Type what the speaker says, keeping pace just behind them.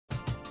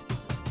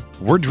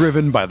We're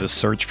driven by the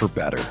search for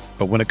better.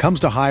 But when it comes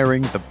to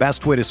hiring, the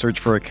best way to search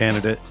for a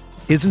candidate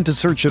isn't to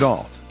search at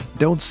all.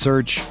 Don't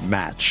search,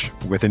 match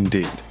with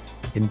Indeed.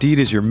 Indeed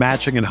is your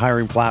matching and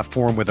hiring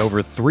platform with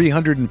over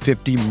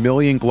 350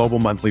 million global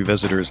monthly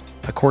visitors,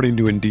 according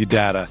to Indeed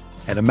data,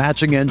 and a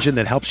matching engine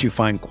that helps you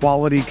find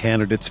quality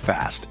candidates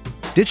fast.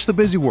 Ditch the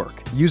busy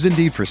work. Use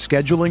Indeed for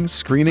scheduling,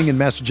 screening, and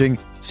messaging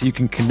so you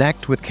can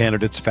connect with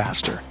candidates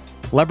faster.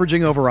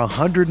 Leveraging over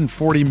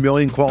 140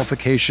 million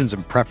qualifications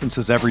and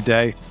preferences every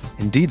day,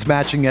 Indeed's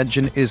matching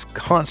engine is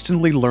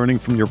constantly learning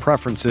from your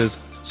preferences,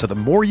 so the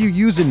more you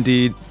use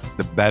Indeed,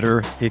 the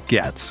better it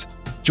gets.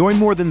 Join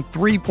more than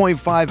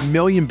 3.5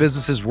 million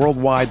businesses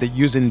worldwide that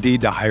use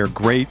Indeed to hire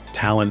great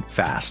talent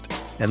fast.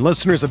 And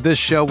listeners of this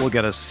show will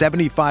get a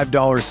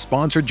 $75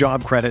 sponsored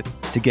job credit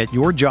to get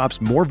your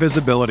jobs more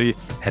visibility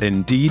at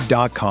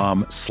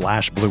Indeed.com/Blue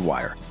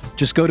Wire.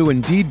 Just go to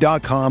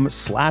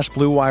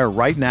Indeed.com/Blue Wire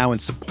right now and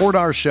support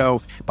our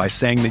show by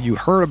saying that you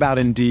heard about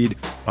Indeed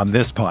on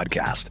this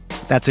podcast.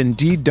 That's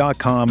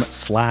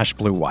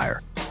Indeed.com/Blue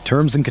Wire.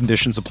 Terms and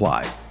conditions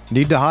apply.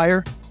 Need to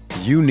hire?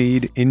 You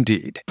need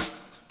Indeed.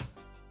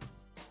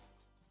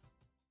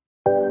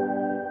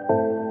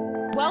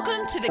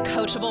 Welcome to the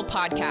Coachable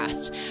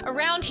Podcast.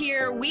 Around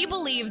here, we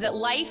believe that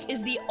life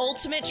is the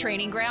ultimate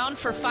training ground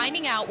for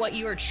finding out what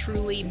you are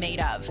truly made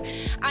of.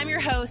 I'm your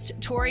host,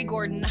 Tori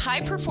Gordon,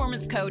 high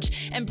performance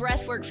coach and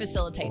breathwork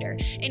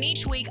facilitator. And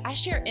each week, I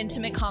share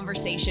intimate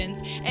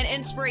conversations and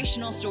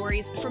inspirational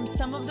stories from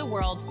some of the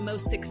world's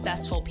most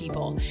successful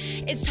people.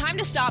 It's time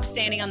to stop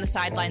standing on the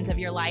sidelines of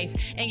your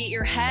life and get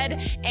your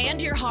head and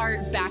your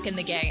heart back in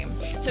the game.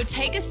 So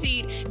take a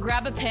seat,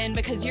 grab a pen,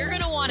 because you're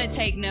going to want to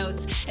take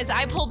notes as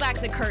I pull back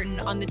the curtain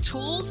on the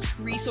tools,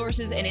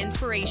 resources, and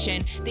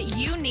inspiration that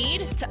you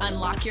need to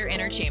unlock your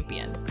inner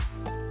champion.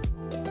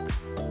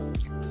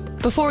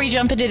 Before we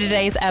jump into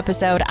today's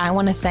episode, I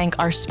want to thank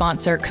our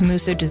sponsor,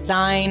 Camuso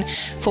Design,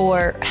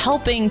 for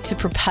helping to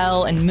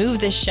propel and move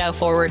this show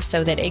forward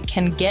so that it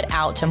can get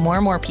out to more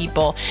and more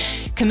people.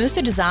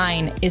 Camuso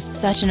Design is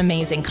such an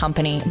amazing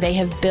company. They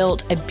have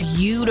built a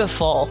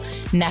beautiful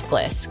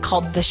necklace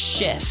called The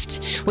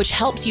Shift, which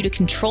helps you to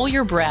control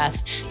your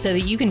breath so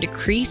that you can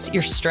decrease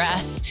your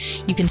stress,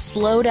 you can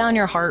slow down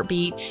your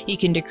heartbeat, you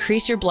can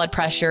decrease your blood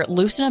pressure,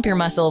 loosen up your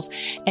muscles.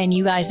 And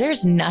you guys,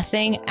 there's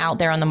nothing out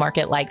there on the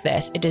market like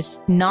this. It is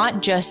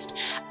not just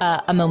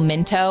a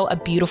memento, a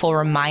beautiful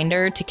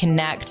reminder to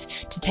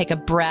connect, to take a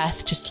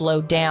breath, to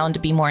slow down, to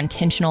be more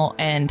intentional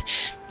and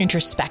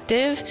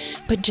introspective,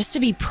 but just to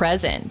be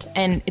present.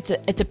 And it's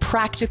a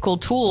practical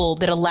tool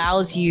that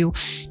allows you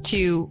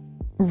to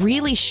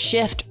really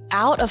shift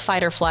out of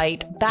fight or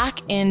flight back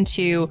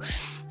into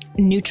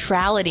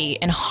neutrality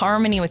and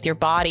harmony with your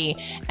body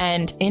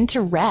and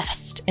into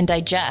rest and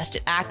digest.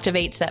 It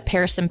activates that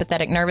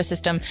parasympathetic nervous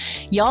system.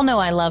 Y'all know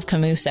I love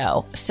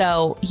Camuso.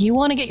 So you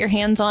want to get your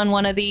hands on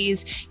one of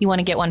these. You want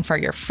to get one for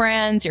your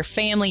friends, your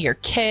family, your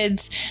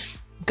kids.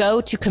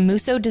 Go to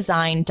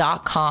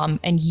CamusoDesign.com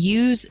and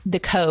use the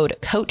code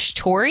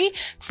CoachTori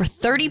for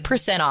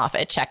 30% off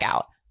at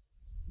checkout.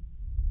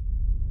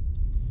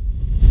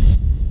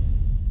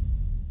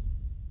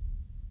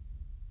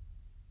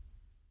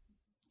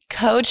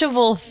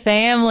 Coachable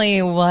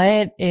family,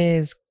 what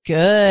is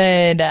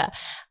good? I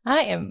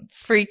am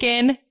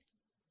freaking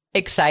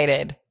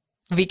excited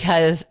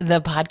because the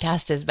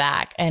podcast is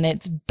back and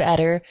it's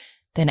better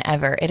than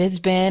ever. It has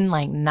been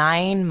like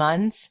 9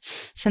 months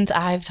since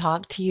I've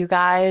talked to you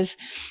guys.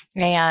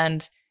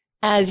 And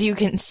as you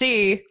can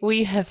see,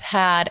 we have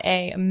had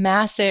a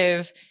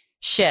massive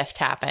shift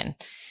happen.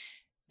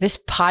 This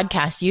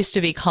podcast used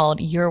to be called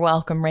You're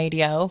Welcome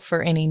Radio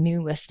for any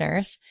new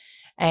listeners.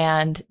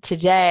 And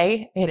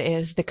today it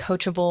is the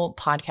Coachable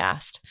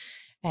Podcast.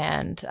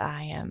 And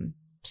I am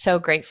so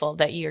grateful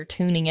that you're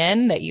tuning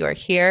in, that you are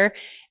here.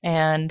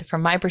 And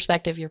from my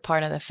perspective, you're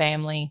part of the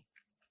family.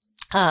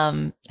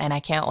 And I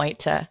can't wait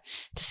to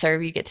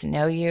serve you, get to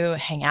know you,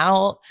 hang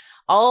out,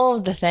 all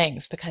of the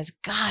things, because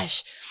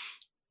gosh,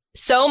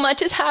 so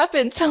much has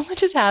happened. So much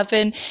has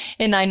happened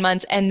in 9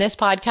 months. And this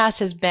podcast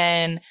has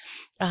been,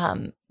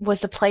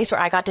 was the place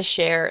where I got to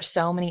share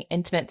so many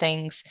intimate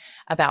things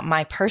about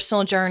my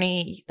personal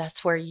journey.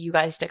 That's where you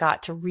guys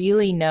got to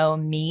really know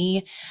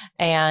me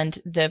and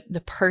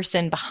the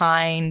person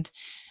behind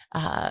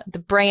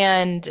the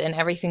brand and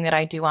everything that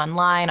I do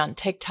online on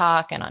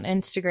TikTok and on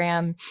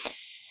Instagram.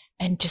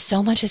 And just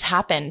so much has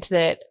happened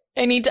that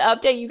I need to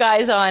update you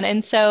guys on.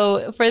 And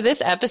so for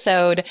this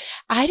episode,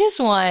 I just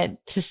want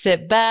to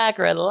sit back,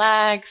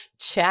 relax,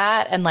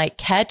 chat, and like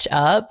catch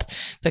up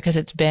because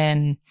it's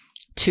been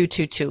too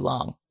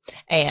long.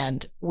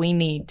 And we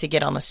need to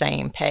get on the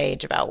same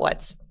page about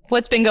what's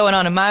been going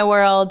on in my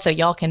world so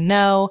y'all can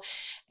know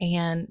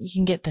and you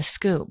can get the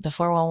scoop, the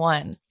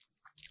 411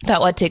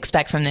 about what to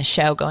expect from this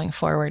show going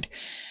forward.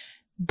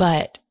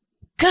 But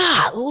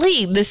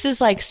golly, this is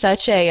like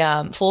such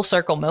a full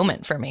circle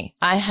moment for me.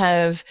 I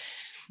have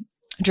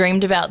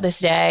dreamed about this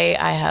day.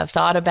 I have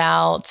thought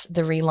about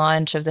the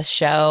relaunch of the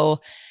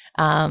show,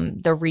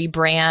 the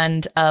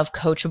rebrand of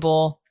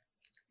Coachable.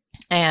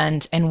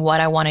 and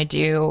what I want to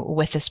do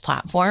with this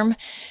platform,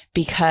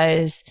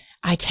 because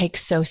I take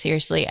so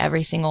seriously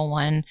every single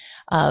one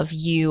of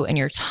you and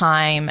your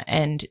time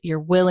and your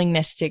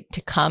willingness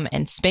to come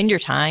and spend your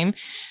time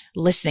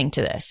listening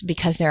to this,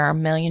 because there are a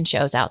million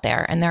shows out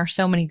there and there are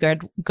so many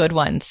good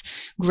ones,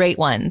 great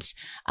ones.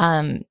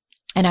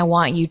 And I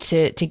want you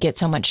to get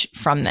so much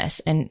from this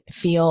and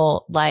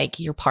feel like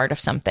you're part of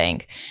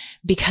something,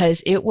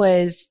 because it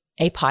was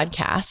a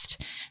podcast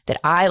that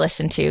I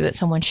listened to that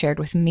someone shared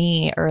with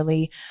me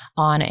early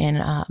on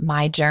in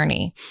my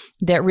journey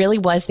that really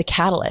was the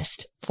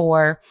catalyst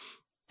for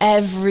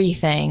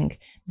everything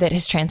that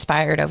has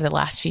transpired over the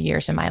last few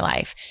years in my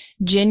life.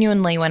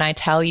 Genuinely, when I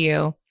tell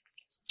you,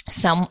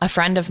 a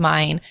friend of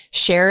mine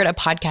shared a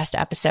podcast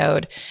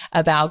episode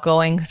about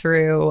going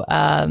through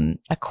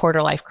a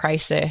quarter life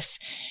crisis.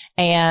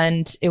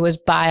 And it was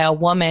by a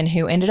woman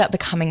who ended up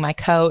becoming my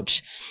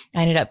coach.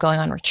 I ended up going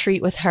on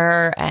retreat with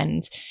her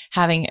and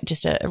having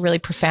just a really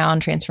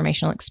profound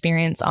transformational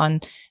experience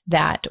on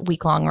that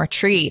week-long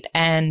retreat,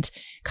 and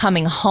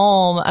coming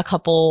home a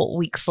couple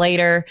weeks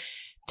later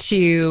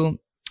to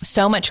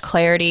so much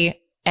clarity.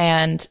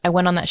 And I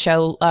went on that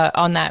show,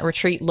 on that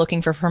retreat,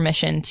 looking for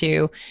permission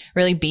to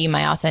really be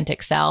my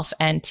authentic self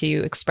and to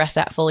express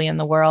that fully in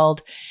the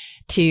world,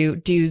 to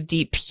do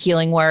deep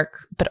healing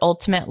work, but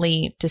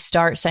ultimately to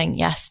start saying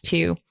yes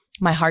to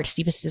my heart's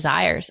deepest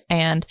desires.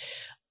 And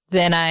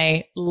then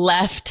I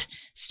left,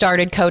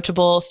 started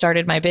Coachable,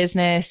 started my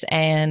business.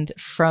 And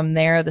from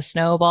there, the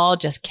snowball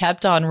just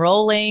kept on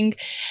rolling.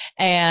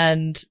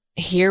 And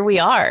here we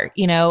are,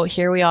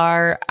 here we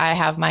are. I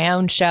have my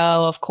own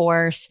show, of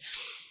course.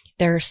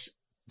 There's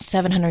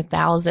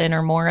 700,000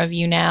 or more of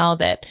you now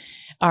that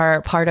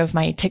are part of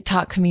my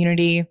TikTok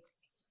community.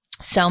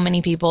 So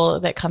many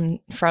people that come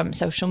from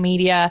social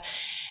media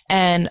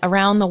and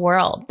around the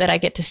world that I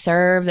get to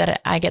serve,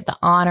 that I get the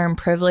honor and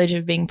privilege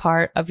of being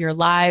part of your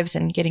lives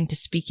and getting to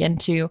speak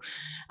into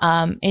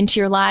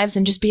your lives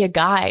and just be a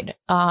guide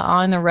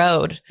on the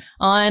road,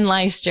 on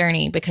life's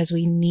journey, because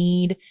we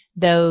need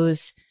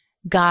those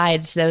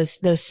guides,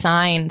 those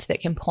signs that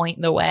can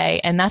point the way.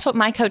 And that's what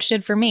my coach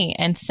did for me.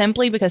 And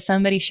simply because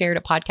somebody shared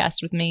a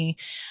podcast with me,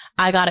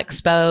 I got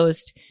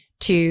exposed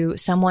to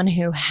someone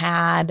who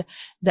had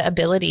the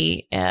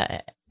ability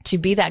to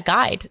be that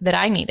guide that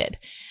I needed,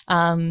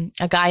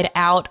 a guide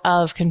out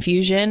of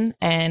confusion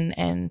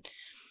and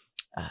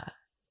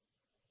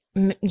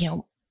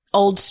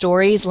old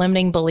stories,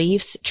 limiting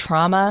beliefs,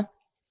 trauma.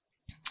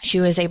 She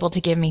was able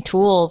to give me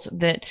tools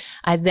that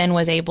I then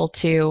was able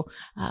to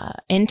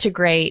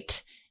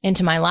integrate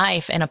into my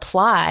life and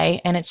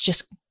apply. And it's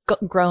just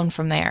grown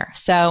from there.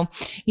 So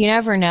you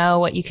never know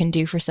what you can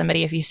do for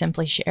somebody if you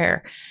simply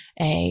share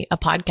a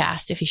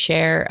podcast, if you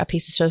share a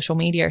piece of social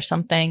media or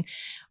something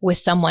with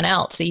someone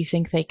else that you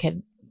think they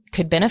could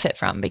benefit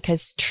from,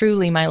 because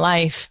truly my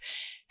life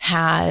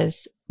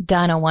has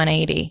done a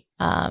 180.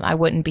 I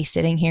wouldn't be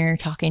sitting here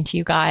talking to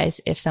you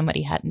guys if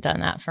somebody hadn't done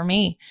that for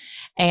me.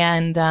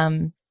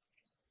 And,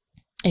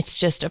 it's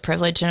just a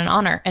privilege and an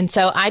honor. And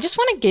so I just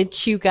want to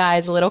get you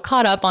guys a little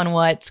caught up on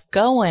what's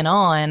going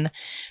on,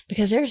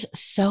 because there's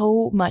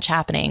so much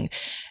happening.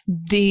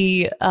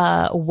 The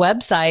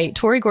website,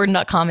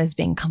 torigordon.com, is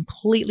being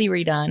completely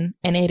redone,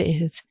 and it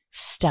is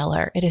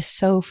stellar. It is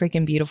so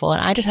freaking beautiful.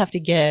 And I just have to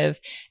give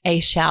a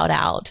shout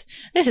out.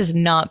 This is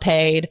not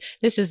paid.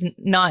 This is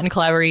not in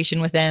collaboration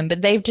with them,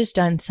 but they've just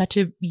done such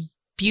a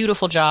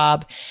beautiful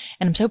job.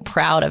 And I'm so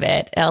proud of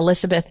it.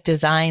 Elizabeth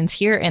Designs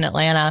here in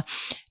Atlanta.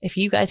 If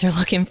you guys are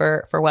looking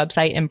for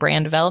website and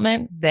brand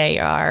development, they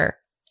are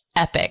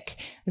epic.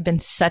 They've been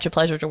such a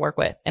pleasure to work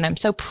with. And I'm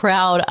so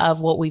proud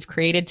of what we've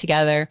created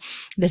together.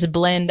 This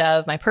blend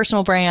of my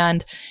personal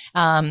brand,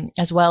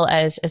 as well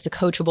as the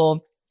Coachable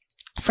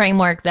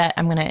framework that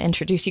I'm going to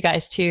introduce you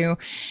guys to,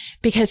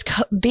 because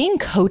being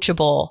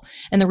coachable,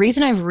 and the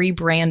reason I've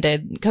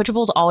rebranded,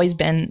 Coachable's always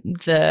been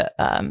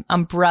the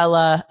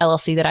umbrella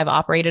LLC that I've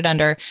operated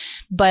under,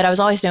 but I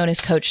was always known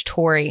as Coach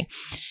Tori.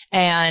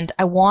 And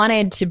I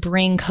wanted to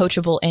bring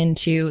Coachable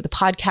into the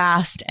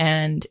podcast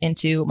and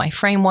into my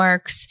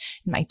frameworks,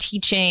 my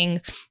teaching.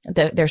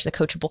 There's the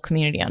Coachable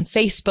community on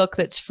Facebook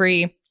that's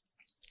free.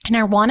 And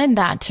I wanted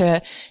that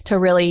to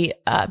really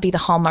be the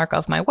hallmark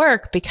of my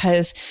work,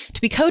 because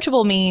to be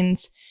coachable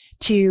means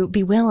to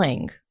be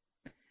willing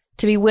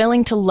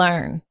to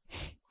learn,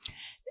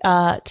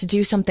 to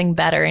do something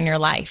better in your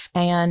life.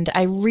 And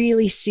I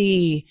really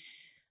see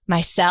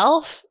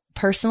myself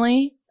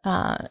personally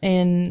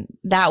in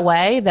that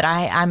way, that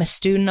I'm a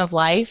student of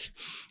life.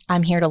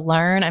 I'm here to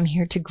learn. I'm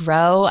here to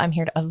grow. I'm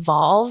here to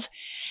evolve.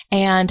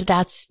 And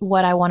that's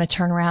what I want to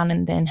turn around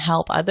and then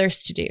help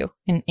others to do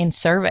in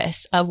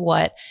service of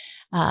what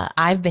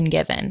I've been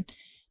given.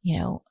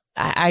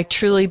 I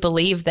truly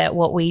believe that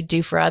what we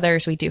do for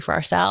others, we do for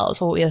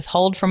ourselves. What we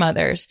withhold from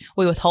others,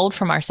 we withhold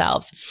from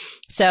ourselves.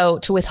 So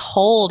to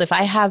withhold, if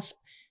I have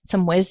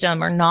some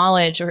wisdom or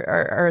knowledge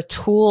or a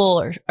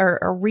tool or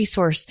a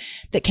resource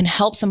that can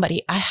help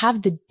somebody, I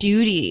have the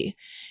duty.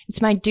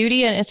 It's my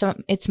duty, and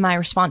it's my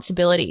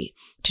responsibility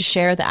to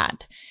share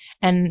that.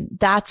 And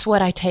that's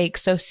what I take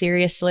so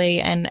seriously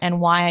and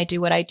why I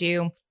do what I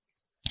do.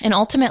 And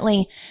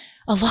ultimately,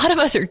 a lot of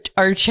us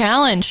are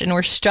challenged and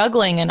we're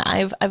struggling. And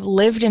I've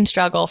lived in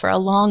struggle for a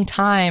long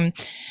time.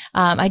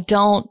 I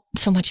don't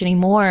so much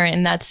anymore.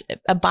 And that's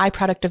a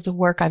byproduct of the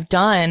work I've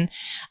done,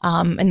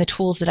 and the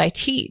tools that I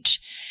teach.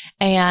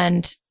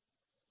 And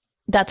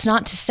that's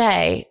not to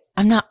say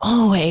I'm not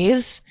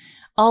always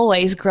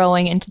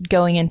growing and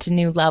going into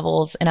new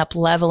levels and up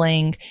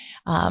leveling,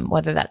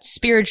 whether that's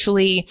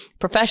spiritually,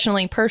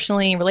 professionally,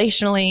 personally,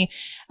 relationally,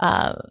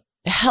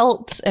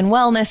 health and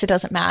wellness, it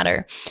doesn't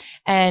matter.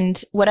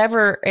 And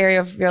whatever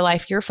area of your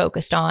life you're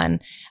focused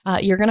on,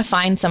 you're going to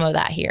find some of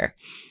that here.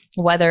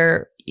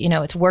 Whether,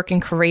 it's work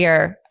and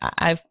career,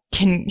 I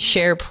can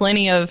share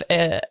plenty of,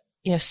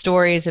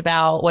 stories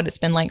about what it's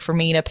been like for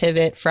me to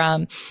pivot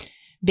from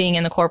being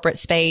in the corporate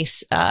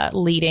space,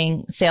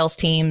 leading sales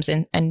teams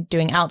and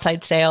doing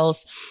outside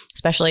sales,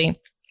 especially,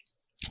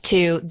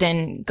 to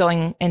then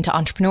going into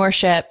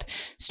entrepreneurship,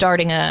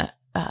 starting a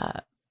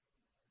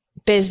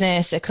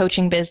business, a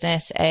coaching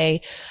business,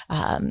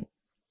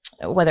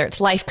 whether it's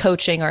life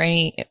coaching or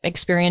any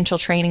experiential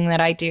training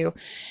that I do.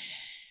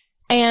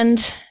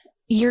 And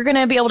you're going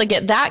to be able to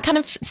get that kind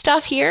of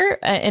stuff here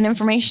and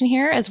information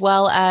here, as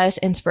well as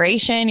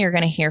inspiration. You're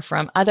going to hear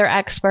from other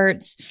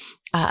experts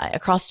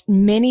across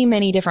many,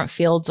 many different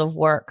fields of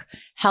work: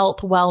 health,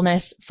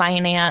 wellness,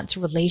 finance,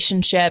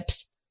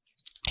 relationships.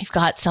 You've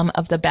got some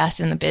of the best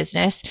in the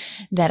business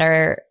that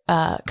are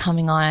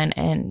coming on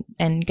and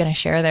going to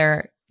share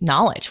their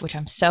knowledge, which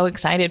I'm so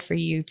excited for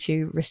you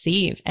to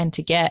receive and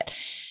to get,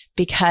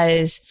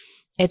 because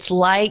it's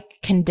like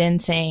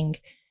condensing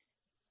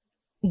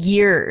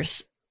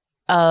years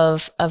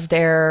of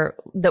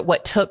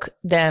what took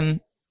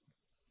them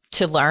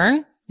to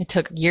learn. It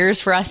took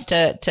years for us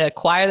to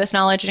acquire this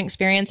knowledge and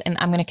experience. And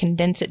I'm going to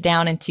condense it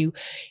down into,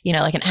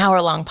 like an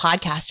hour-long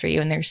podcast for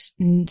you. And there's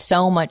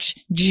so much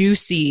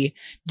juicy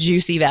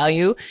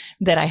value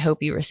that I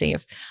hope you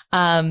receive.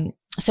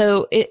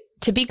 So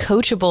to be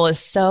coachable is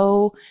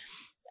so,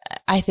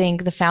 I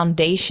think, the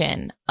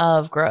foundation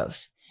of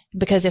growth.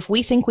 Because if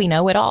we think we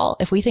know it all,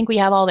 if we think we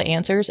have all the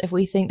answers, if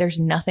we think there's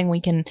nothing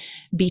we can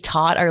be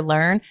taught or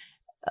learn,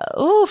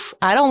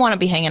 I don't want to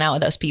be hanging out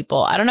with those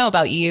people. I don't know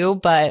about you,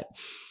 but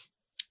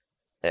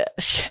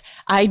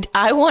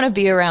I want to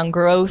be around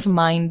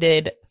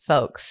growth-minded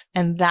folks.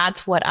 And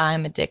that's what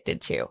I'm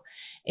addicted to,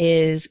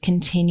 is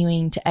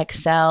continuing to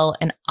excel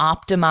and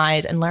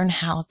optimize and learn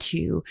how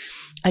to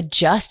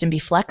adjust and be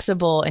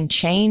flexible and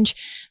change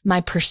my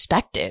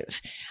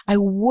perspective. I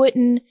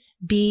wouldn't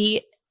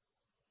be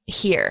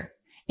here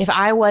if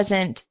I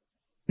wasn't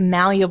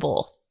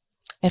malleable,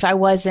 if I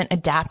wasn't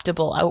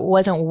adaptable, I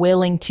wasn't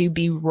willing to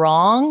be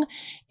wrong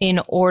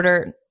in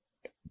order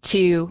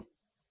to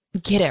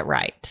get it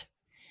right.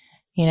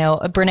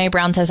 Brene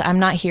Brown says, I'm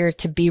not here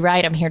to be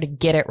right. I'm here to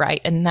get it right.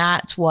 And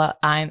that's what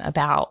I'm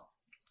about.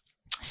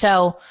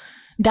 So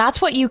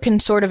that's what you can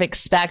sort of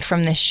expect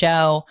from this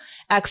show.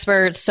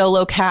 Experts,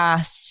 solo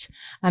casts.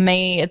 I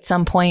may at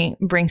some point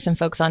bring some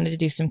folks on to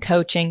do some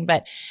coaching,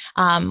 but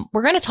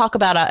we're going to talk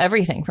about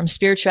everything from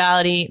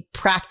spirituality,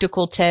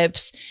 practical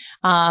tips,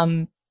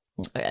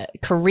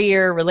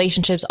 career,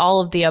 relationships, all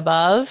of the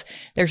above.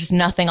 There's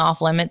nothing off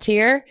limits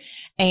here,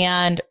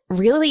 and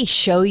really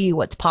show you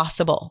what's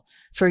possible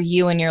for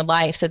you in your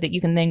life so that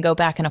you can then go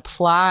back and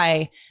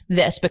apply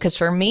this. Because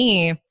for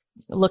me,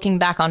 looking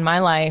back on my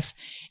life,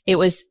 it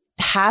was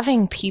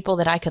having people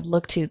that I could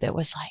look to that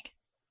was like,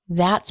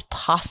 that's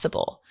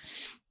possible.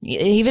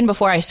 Even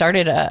before I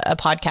started a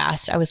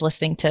podcast, I was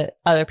listening to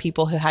other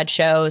people who had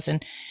shows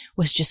and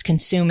was just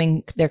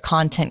consuming their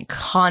content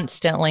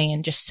constantly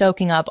and just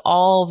soaking up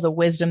all of the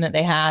wisdom that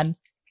they had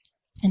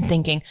and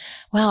thinking,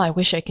 wow, I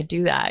wish I could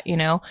do that,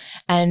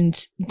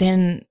 And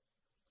then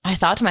I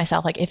thought to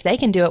myself, like, if they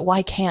can do it,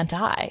 why can't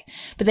I?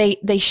 But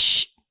they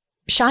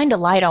shined a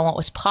light on what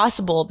was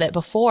possible that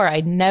before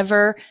I'd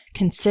never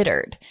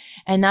considered.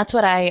 And that's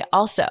what I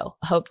also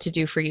hope to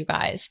do for you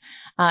guys.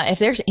 If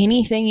there's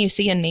anything you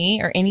see in me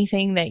or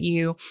anything that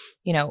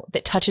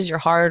that touches your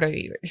heart or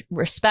you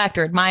respect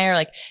or admire,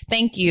 like,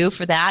 thank you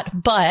for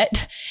that.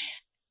 But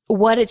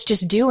what it's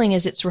just doing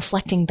is it's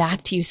reflecting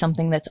back to you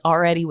something that's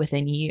already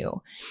within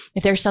you.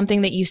 If there's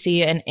something that you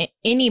see in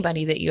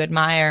anybody that you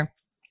admire,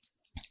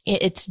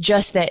 it's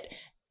just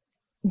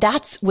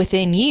that's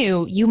within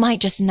you. You might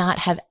just not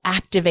have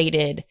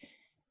activated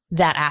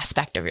that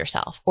aspect of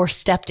yourself or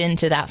stepped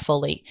into that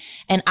fully.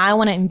 And I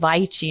want to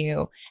invite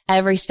you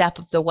every step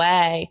of the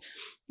way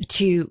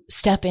to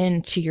step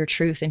into your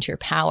truth, into your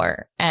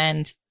power,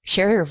 and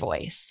share your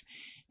voice,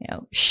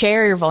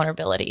 share your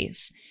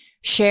vulnerabilities,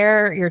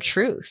 share your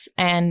truth,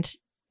 and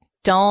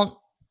don't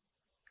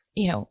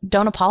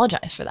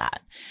apologize for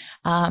that.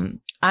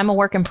 I'm a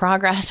work in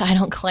progress. I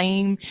don't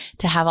claim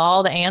to have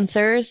all the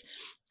answers.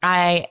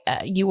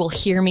 You will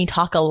hear me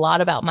talk a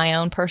lot about my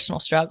own personal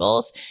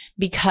struggles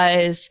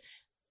because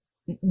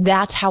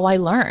that's how I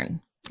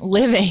learn.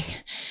 Living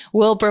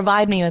will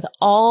provide me with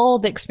all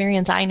the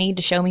experience I need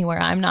to show me where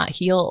I'm not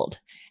healed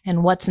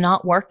and what's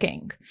not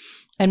working.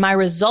 And my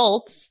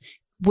results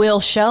will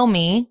show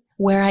me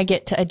where I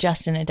get to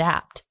adjust and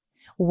adapt,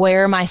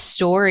 where my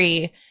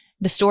story,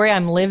 the story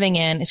I'm living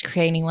in, is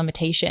creating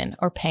limitation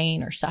or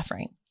pain or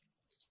suffering.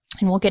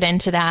 And we'll get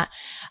into that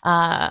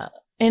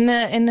in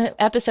the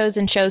episodes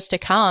and shows to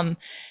come.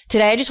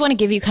 Today, I just want to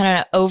give you kind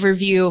of an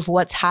overview of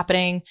what's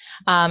happening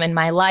in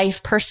my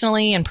life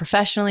personally and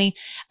professionally.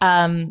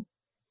 I've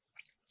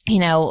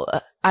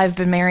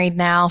been married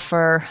now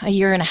for a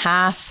year and a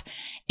half.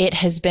 It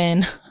has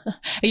been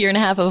a year and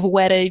a half of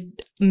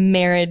wedded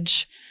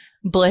marriage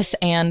bliss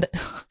and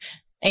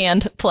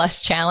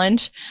plus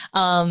challenge.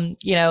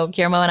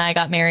 Guillermo and I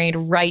got married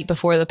right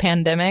before the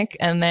pandemic,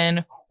 and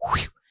then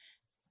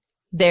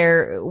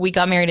we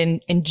got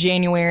married in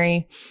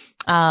January.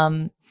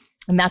 And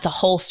that's a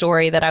whole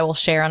story that I will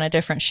share on a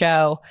different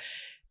show.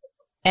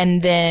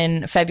 And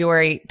then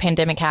February,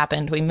 pandemic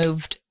happened. We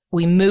moved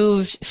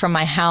from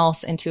my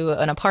house into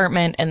an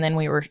apartment, and then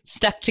we were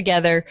stuck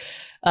together,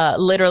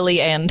 literally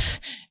in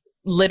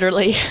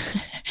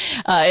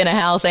a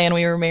house, and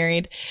we were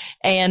married.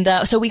 And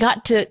so we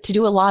got to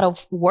do a lot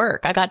of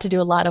work. I got to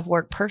do a lot of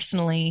work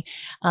personally,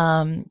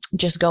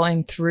 just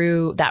going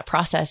through that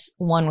process,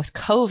 one with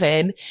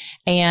COVID,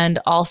 and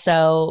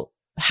also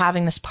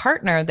having this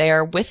partner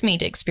there with me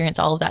to experience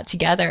all of that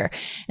together.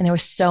 And there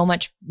was so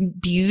much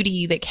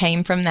beauty that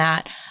came from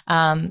that.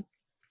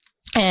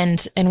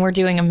 And we're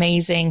doing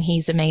amazing.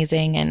 He's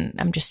amazing. And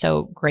I'm just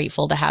so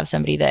grateful to have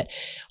somebody that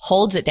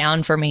holds it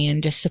down for me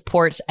and just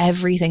supports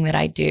everything that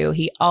I do.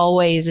 He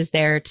always is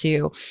there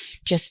to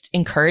just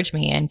encourage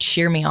me and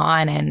cheer me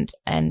on.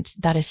 And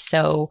that is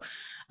so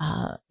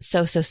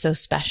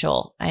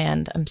special.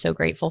 And I'm so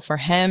grateful for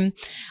him.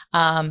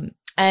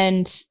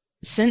 And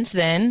since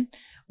then,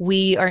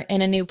 we are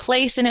in a new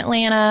place in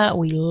Atlanta.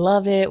 We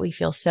love it. We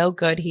feel so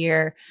good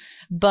here.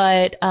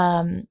 But,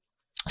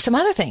 some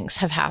other things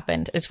have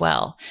happened as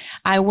well.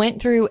 I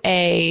went through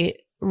a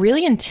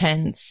really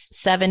intense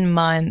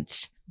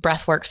 7-month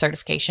breathwork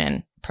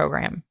certification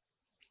program.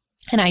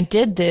 And I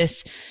did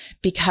this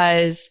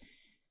because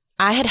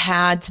I had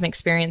had some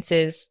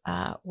experiences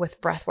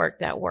with breathwork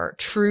that were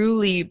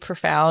truly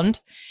profound,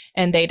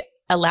 and they'd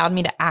allowed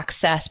me to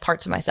access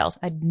parts of myself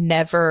I'd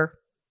never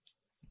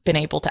been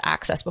able to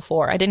access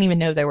before. I didn't even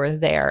know they were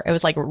there. It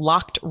was like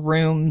locked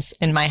rooms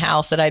in my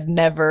house that I'd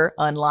never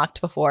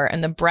unlocked before.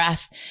 And the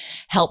breath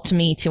helped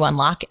me to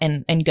unlock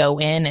and go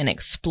in and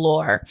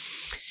explore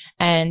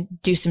and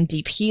do some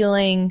deep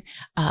healing.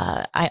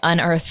 I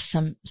unearthed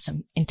some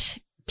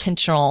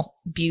intentional,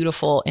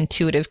 beautiful,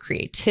 intuitive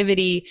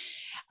creativity.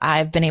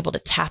 I've been able to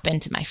tap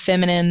into my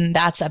feminine.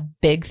 That's a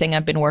big thing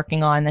I've been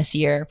working on this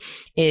year,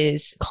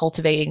 is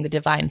cultivating the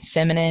divine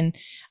feminine,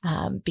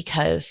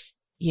 because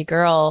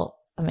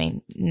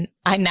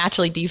I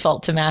naturally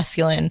default to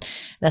masculine.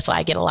 That's why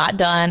I get a lot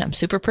done. I'm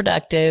super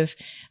productive,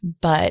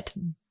 but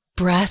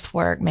breath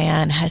work,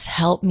 man, has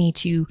helped me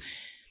to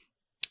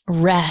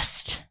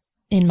rest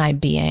in my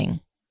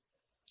being,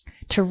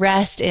 to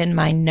rest in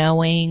my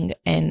knowing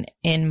and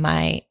in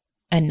my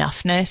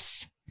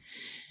enoughness,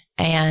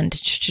 and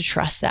to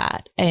trust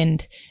that.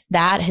 And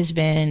that has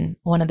been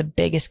one of the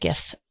biggest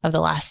gifts of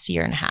the last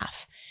year and a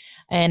half.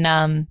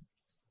 And,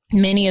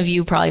 many of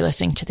you probably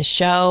listening to the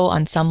show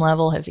on some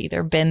level have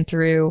either been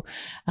through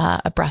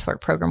a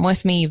breathwork program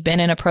with me. You've been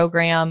in a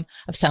program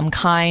of some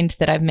kind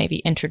that I've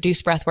maybe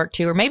introduced breathwork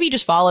to, or maybe you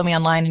just follow me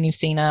online and you've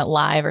seen a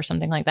live or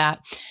something like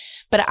that.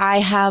 But I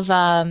have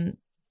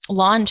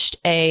launched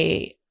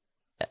a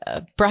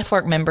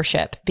breathwork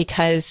membership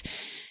because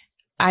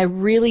I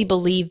really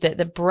believe that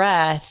the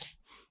breath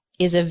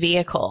is a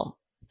vehicle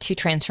to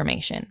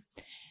transformation.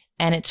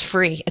 And it's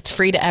free. It's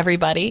free to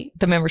everybody.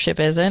 The membership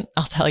isn't.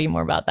 I'll tell you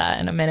more about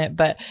that in a minute,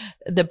 but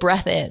the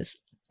breath is.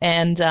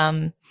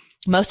 And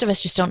most of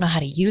us just don't know how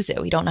to use it.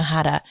 We don't know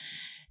how to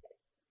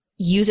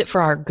use it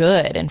for our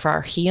good and for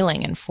our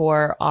healing and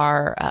for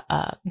our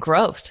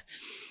growth.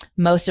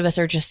 Most of us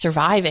are just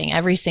surviving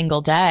every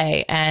single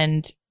day.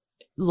 And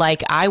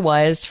like I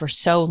was for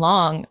so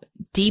long,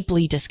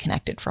 deeply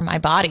disconnected from my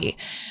body.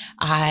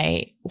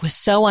 I was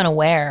so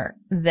unaware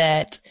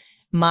that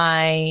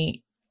my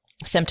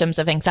symptoms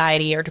of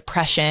anxiety or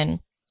depression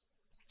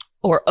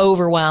or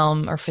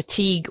overwhelm or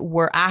fatigue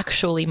were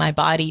actually my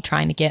body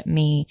trying to get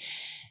me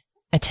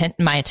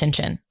my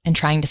attention and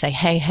trying to say,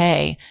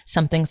 hey,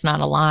 something's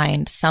not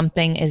aligned.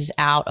 Something is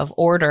out of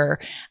order.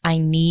 I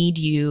need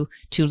you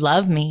to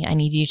love me. I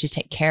need you to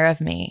take care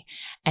of me.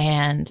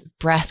 And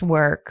breath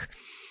work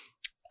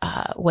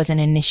was an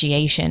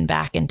initiation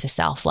back into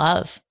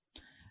self-love,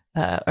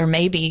 or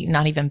maybe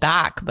not even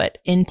back, but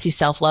into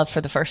self-love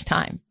for the first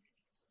time.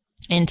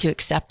 Into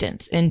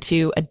acceptance,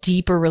 into a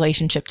deeper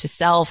relationship to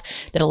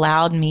self that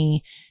allowed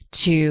me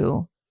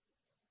to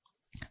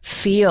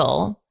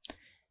feel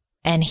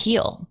and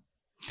heal.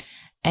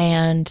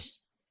 And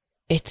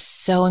it's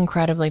so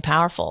incredibly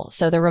powerful.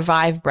 So the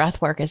Revive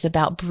breathwork is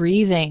about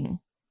breathing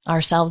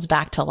ourselves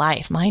back to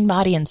life, mind,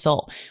 body, and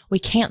soul. We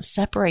can't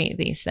separate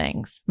these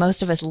things.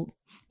 Most of us,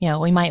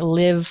 we might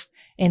live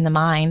in the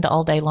mind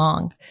all day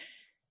long,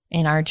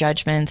 in our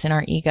judgments, in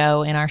our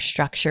ego, in our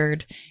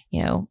structured,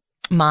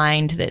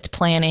 mind that's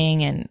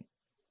planning and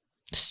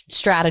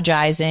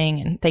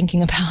strategizing and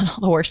thinking about all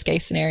the worst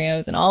case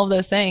scenarios and all of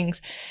those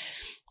things,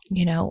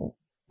 you know,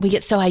 we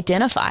get so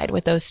identified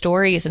with those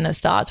stories and those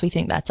thoughts, we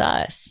think that's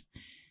us.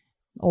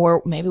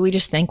 Or maybe we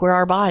just think we're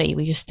our body.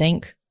 We just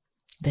think,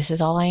 this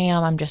is all I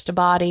am. I'm just a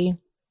body.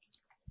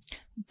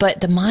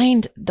 But the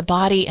mind, the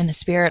body, and the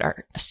spirit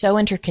are so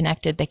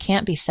interconnected. They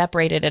can't be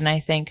separated. And I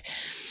think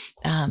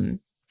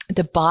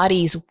the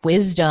body's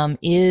wisdom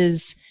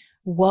is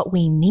what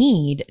we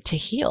need to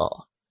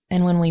heal.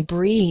 And when we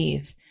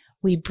breathe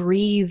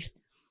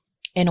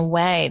in a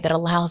way that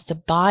allows the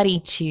body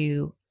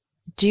to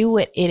do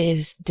what it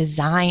is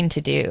designed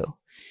to do.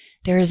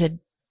 There is an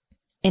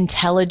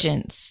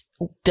intelligence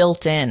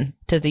built in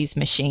to these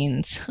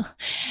machines,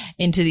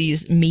 into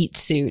these meat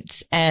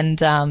suits, and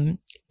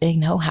they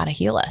know how to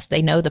heal us.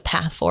 They know the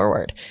path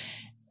forward.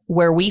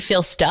 Where we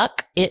feel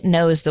stuck, it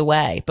knows the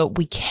way, but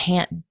we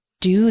can't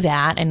do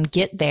that and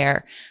get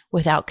there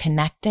without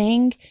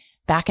connecting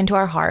back into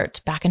our hearts,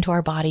 back into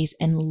our bodies,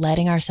 and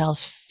letting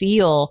ourselves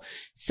feel,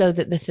 so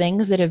that the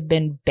things that have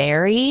been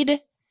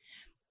buried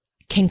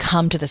can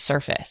come to the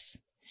surface,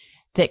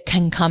 that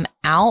can come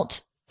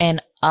out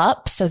and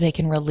up, so they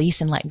can release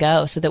and let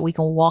go, so that we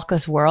can walk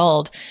this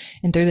world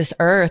and through this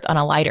earth on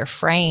a lighter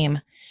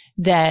frame,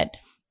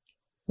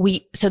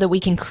 so that we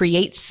can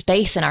create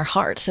space in our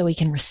heart so we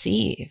can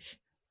receive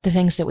the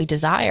things that we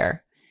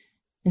desire,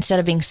 instead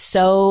of being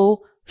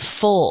so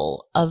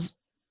full of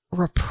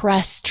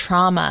repressed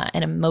trauma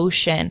and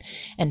emotion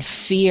and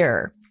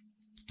fear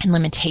and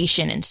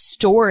limitation and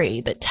story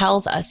that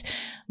tells us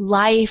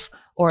life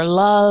or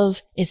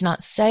love is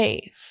not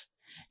safe.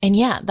 And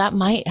yeah, that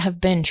might have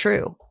been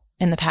true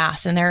in the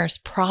past. And there's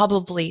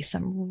probably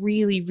some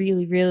really,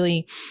 really,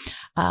 really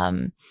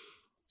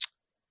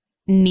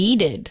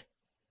needed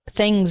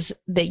things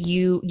that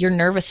your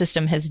nervous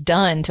system has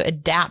done to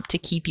adapt to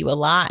keep you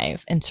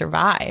alive and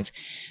survive.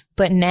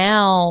 But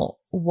now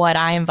what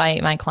I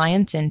invite my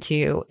clients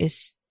into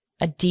is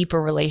a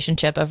deeper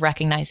relationship of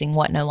recognizing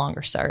what no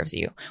longer serves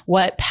you.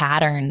 What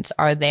patterns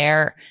are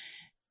there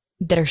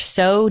that are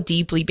so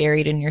deeply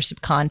buried in your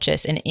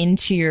subconscious and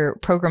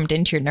programmed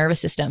into your nervous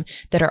system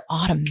that are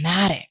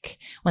automatic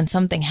when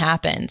something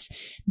happens.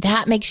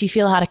 That makes you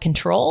feel out of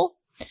control.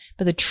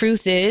 But the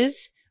truth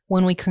is,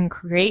 when we can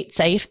create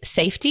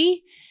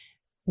safety,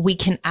 we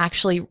can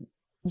actually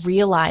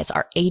realize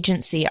our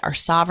agency, our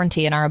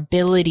sovereignty, and our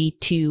ability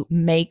to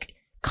make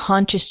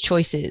conscious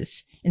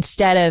choices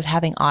instead of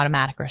having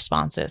automatic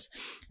responses.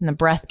 And the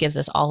breath gives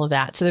us all of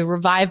that. So the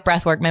Revive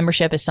Breathwork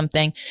membership is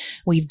something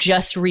we've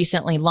just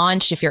recently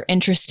launched. If you're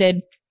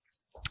interested,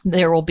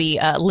 there will be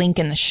a link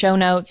in the show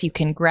notes. You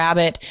can grab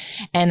it.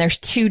 And there's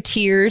 2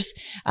 tiers.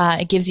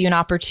 It gives you an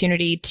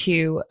opportunity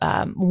to,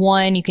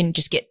 one, you can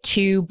just get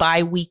 2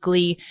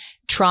 bi-weekly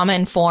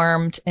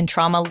trauma-informed and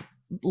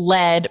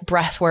trauma-led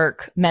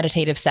breathwork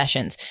meditative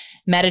sessions.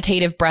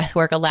 Meditative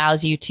breathwork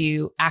allows you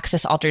to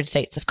access altered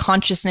states of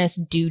consciousness,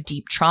 do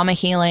deep trauma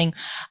healing,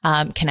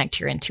 connect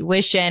to your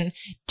intuition,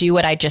 do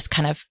what I just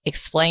kind of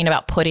explained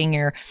about putting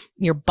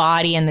your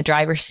body in the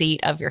driver's seat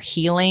of your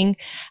healing.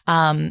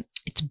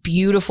 It's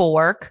beautiful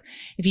work.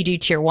 If you do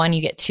tier 1,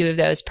 you get 2 of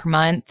those per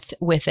month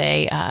with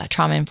a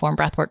trauma-informed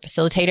breathwork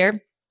facilitator,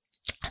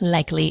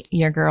 likely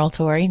your girl,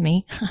 Tori,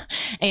 me.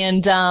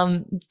 And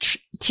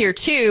tier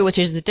 2, which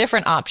is a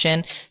different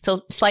option,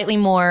 so slightly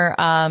more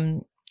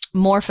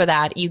for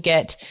that. You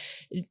get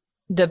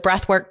the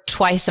breathwork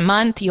twice a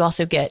month. You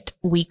also get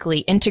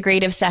weekly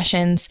integrative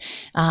sessions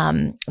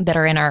that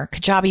are in our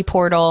Kajabi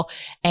portal.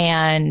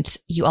 And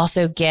you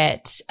also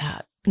get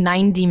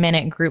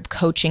 90-minute group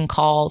coaching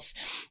calls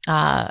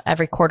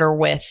every quarter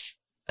with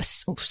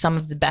some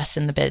of the best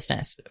in the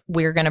business.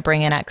 We're going to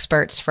bring in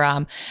experts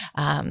from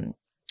and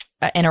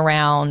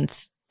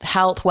around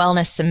health,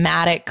 wellness,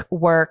 somatic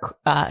work,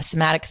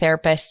 somatic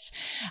therapists,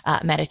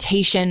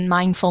 meditation,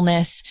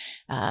 mindfulness,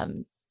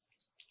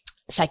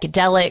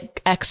 psychedelic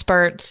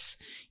experts,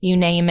 you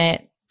name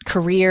it,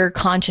 career,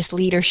 conscious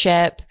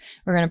leadership.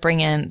 We're going to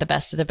bring in the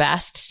best of the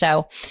best.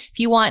 So if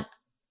you want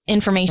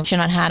information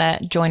on how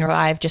to join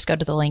Revive, just go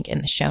to the link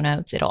in the show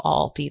notes. It'll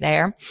all be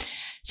there.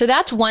 So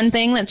that's one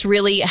thing that's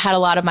really had a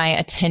lot of my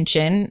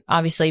attention,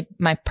 obviously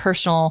my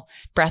personal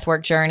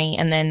breathwork journey,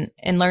 and then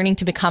in learning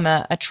to become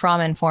a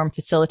trauma-informed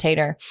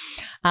facilitator,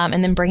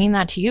 and then bringing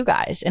that to you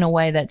guys in a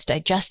way that's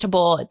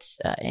digestible, it's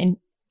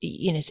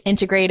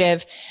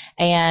integrative,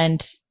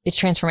 and it's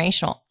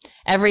transformational.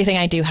 Everything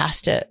I do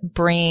has to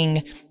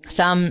bring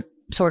some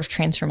sort of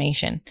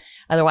transformation.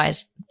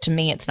 Otherwise, to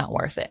me, it's not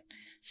worth it.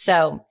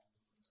 So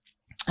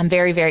I'm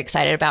very, very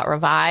excited about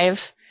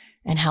Revive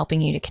and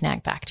helping you to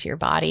connect back to your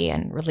body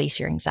and release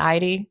your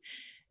anxiety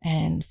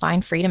and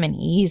find freedom and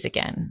ease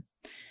again.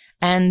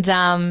 And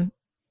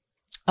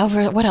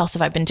what else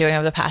have I been doing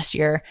over the past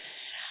year?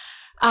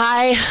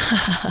 I've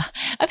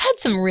had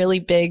some really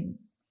big,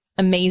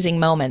 amazing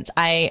moments.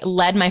 I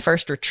led my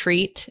first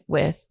retreat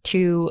with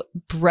 2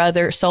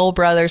 soul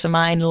brothers of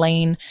mine,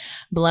 Lane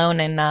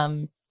Blown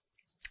and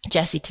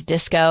Jesse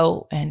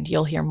Tedisco, and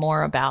you'll hear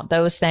more about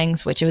those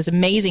things, which it was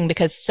amazing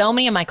because so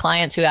many of my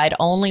clients who I'd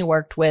only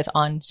worked with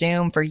on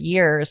Zoom for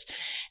years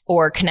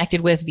or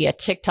connected with via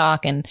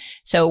TikTok. And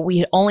so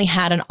we only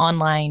had an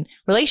online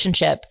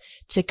relationship.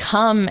 To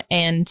come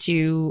and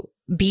to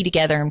be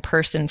together in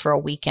person for a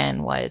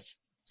weekend was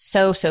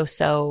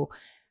so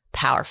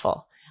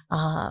powerful.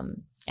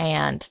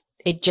 And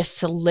it just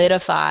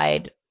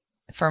solidified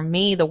for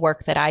me the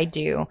work that I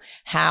do,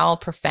 how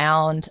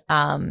profound,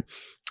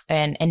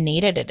 and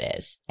needed it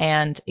is.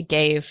 And it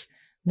gave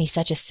me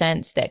such a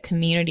sense that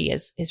community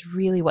is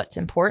really what's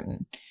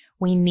important.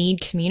 We need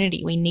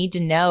community. We need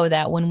to know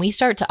that when we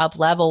start to up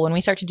level, when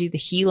we start to do the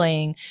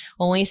healing,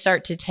 when we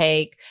start to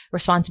take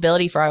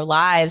responsibility for our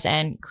lives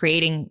and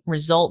creating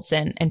results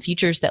and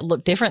futures that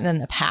look different than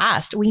the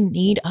past, we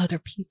need other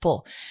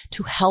people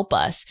to help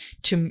us,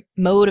 to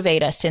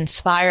motivate us, to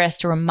inspire us,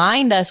 to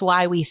remind us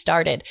why we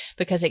started,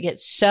 because it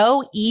gets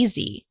so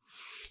easy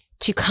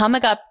to come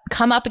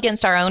up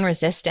against our own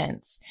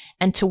resistance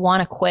and to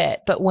want to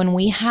quit. But when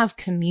we have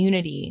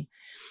community,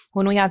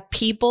 when we have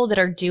people that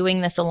are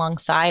doing this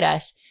alongside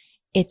us,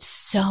 it's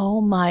so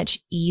much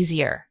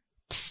easier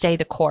to stay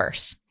the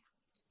course.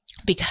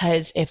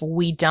 Because if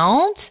you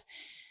don't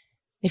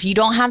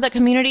have that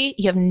community,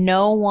 you have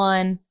no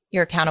one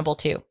you're accountable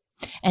to.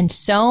 And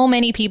so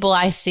many people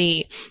I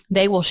see,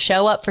 they will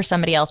show up for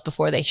somebody else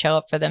before they show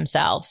up for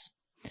themselves.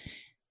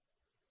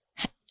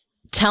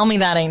 Tell me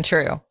that ain't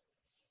true.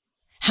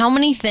 How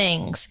many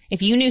things,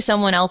 if you knew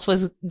someone else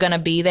was going to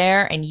be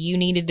there and you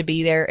needed to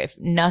be there, if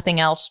nothing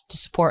else to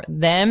support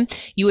them,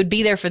 you would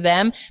be there for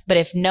them. But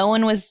if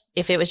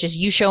it was just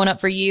you showing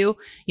up for you,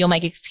 you'll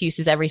make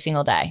excuses every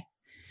single day.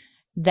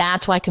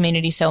 That's why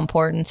community is so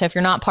important. So if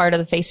you're not part of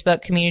the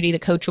Facebook community, the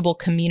coachable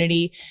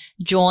community,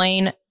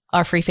 join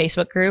our free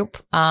Facebook group.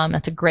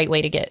 That's a great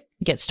way to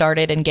get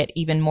started and get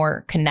even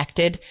more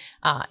connected,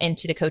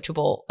 into the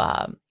coachable,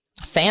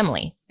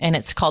 family. And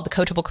it's called the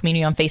Coachable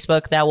Community on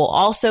Facebook. That will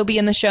also be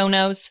in the show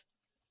notes.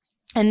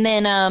 And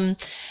then,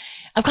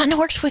 I've gotten to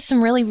work with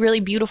some really, really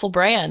beautiful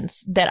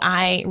brands that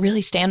I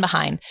really stand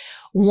behind.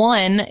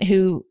 One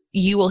who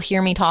you will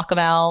hear me talk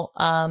about,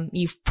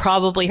 you've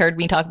probably heard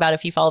me talk about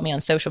if you follow me on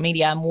social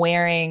media. I'm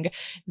wearing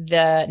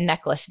the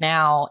necklace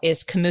now,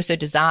 is Camuso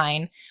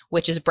Design,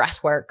 which is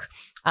breathwork,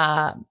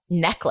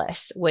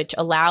 necklace, which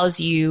allows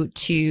you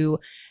to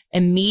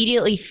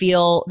immediately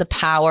feel the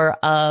power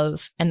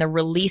of and the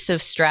release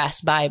of stress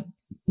by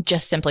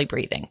just simply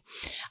breathing.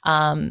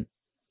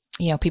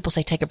 People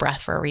say take a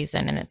breath for a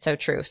reason, and it's so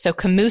true. So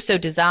Camuso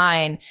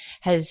Design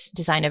has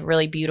designed a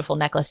really beautiful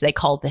necklace they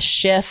call the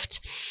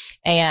Shift.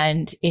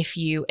 And if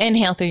you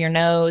inhale through your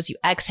nose, you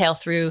exhale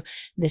through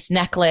this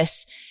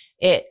necklace,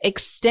 it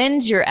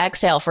extends your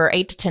exhale for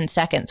 8 to 10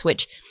 seconds,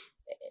 which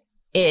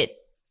it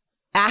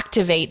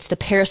activates the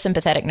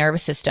parasympathetic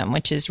nervous system,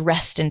 which is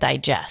rest and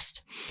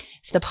digest.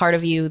 It's the part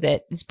of you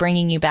that is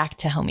bringing you back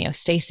to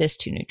homeostasis,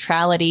 to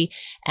neutrality,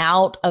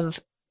 out of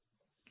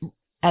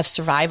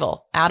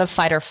survival, out of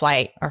fight or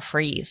flight or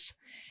freeze,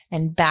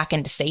 and back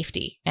into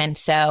safety. And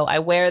so I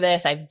wear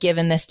this. I've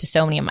given this to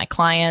so many of my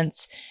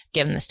clients,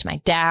 given this to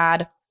my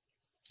dad,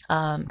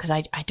 because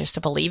I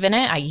just believe in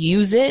it. I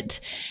use it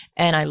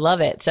and I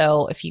love it.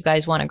 So if you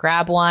guys want to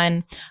grab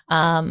one,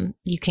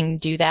 you can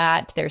do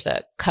that. There's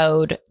a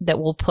code that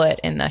we'll put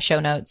in the show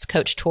notes.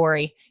 Coach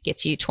Tori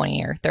gets you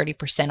 20 or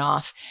 30%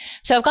 off.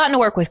 So I've gotten to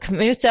work with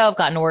Camuso. I've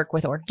gotten to work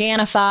with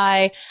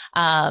Organifi.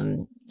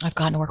 I've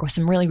gotten to work with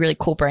some really, really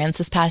cool brands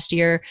this past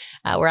year.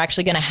 We're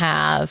actually going to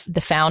have the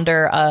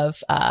founder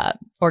of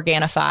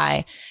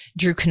Organifi,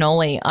 Drew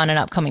Canoli, on an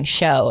upcoming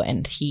show,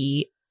 and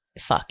he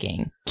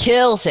fucking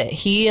kills it.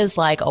 He is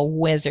like a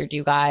wizard,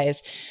 you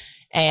guys.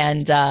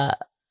 And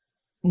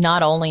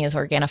not only is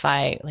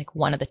Organifi like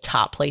one of the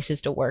top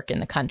places to work in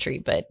the country,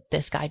 but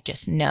this guy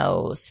just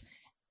knows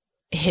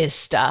his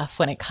stuff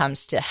when it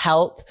comes to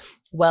health,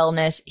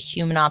 wellness,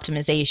 human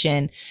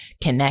optimization,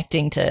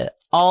 connecting to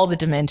all the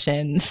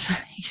dimensions.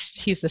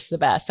 He's the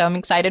best. So I'm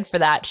excited for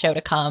that show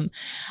to come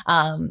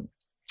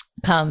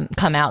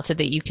out so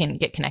that you can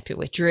get connected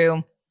with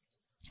Drew.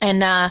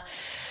 And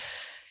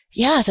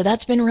yeah, so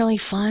that's been really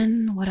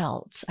fun. What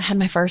else? I had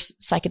my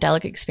first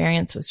psychedelic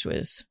experience, which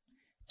was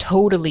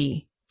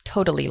totally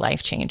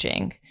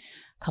life-changing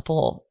a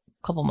couple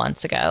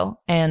months ago.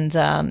 And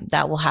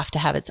that will have to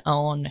have its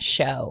own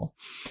show.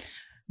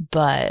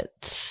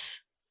 But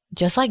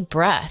just like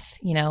breath,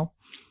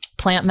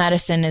 plant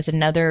medicine is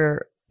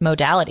another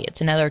modality. It's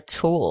another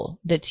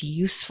tool that's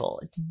useful.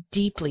 It's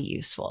deeply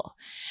useful.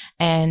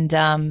 And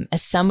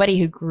as somebody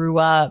who grew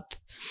up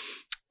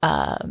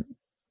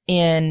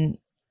in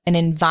an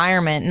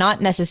environment,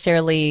 not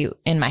necessarily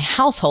in my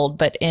household,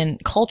 but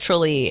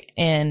culturally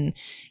in,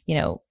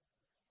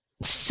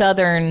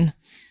 Southern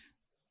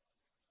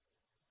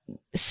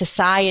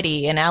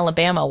society in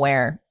Alabama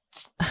where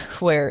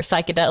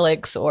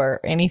psychedelics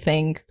or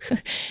anything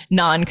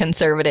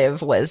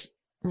non-conservative was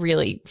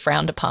really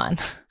frowned upon,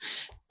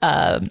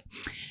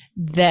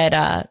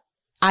 that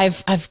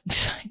I've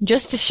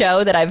just to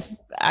show that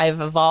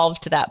I've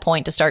evolved to that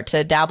point to start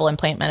to dabble in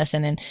plant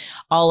medicine and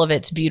all of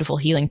its beautiful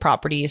healing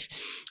properties.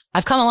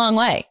 I've come a long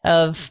way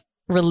of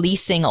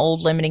releasing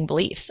old limiting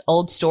beliefs,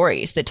 old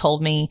stories that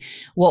told me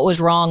what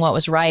was wrong, what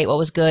was right, what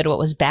was good, what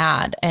was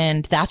bad.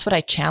 And that's what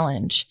I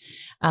challenge.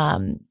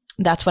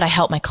 That's what I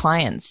help my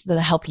clients, that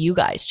I help you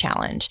guys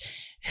challenge.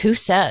 Who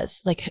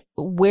says, like,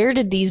 where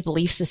did these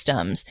belief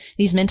systems,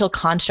 these mental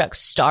constructs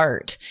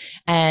start?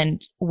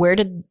 And where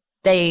did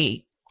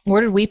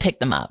we pick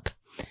them up?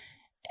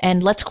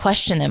 And let's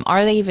question them.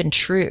 Are they even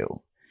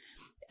true?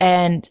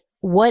 And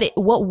what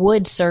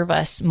would serve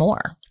us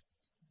more?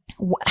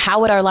 How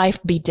would our life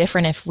be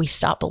different if we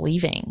stopped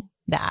believing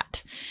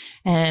that?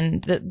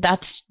 And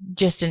that's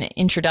just an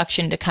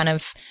introduction to kind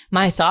of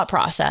my thought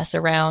process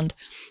around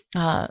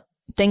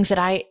things that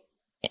I,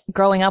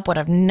 growing up, would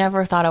have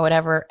never thought I would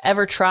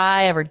ever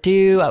try, ever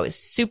do. I was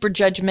super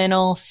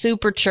judgmental,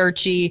 super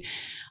churchy,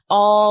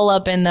 all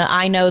up in the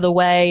I know the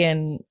way,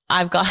 and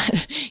I've got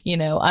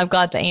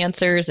the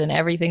answers, and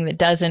everything that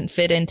doesn't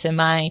fit into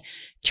my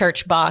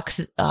church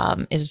box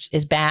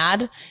is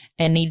bad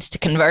and needs to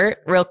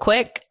convert real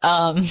quick.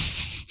 In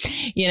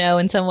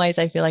some ways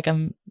I feel like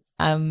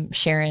I'm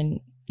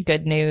sharing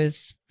good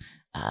news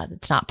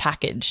that's not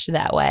packaged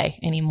that way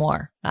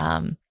anymore.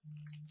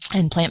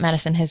 And plant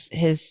medicine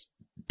has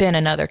been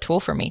another tool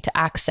for me to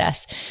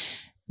access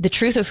the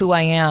truth of who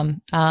I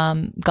am,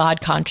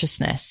 God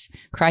consciousness,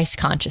 Christ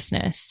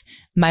consciousness,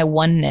 my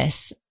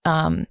oneness,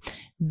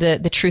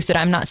 the truth that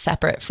I'm not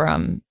separate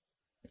from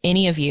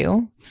any of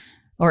you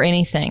or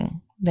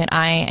anything, that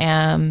I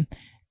am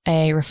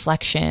a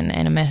reflection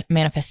and a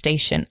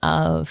manifestation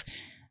of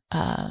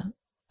a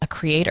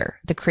creator,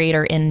 the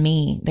creator in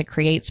me that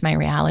creates my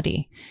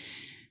reality.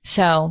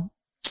 So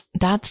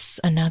that's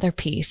another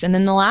piece. And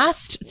then the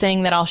last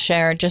thing that I'll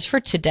share just for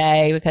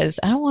today, because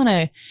I don't want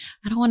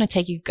to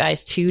take you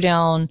guys too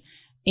down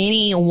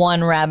any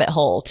one rabbit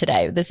hole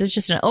today. This is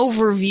just an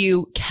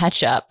overview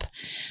catch up.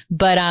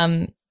 But,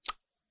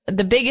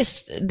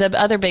 the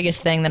other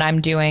biggest thing that I'm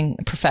doing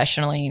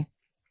professionally,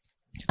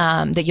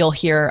 that you'll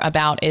hear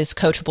about is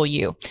Coachable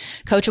You.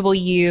 Coachable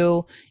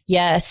You.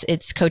 Yes,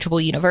 it's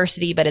Coachable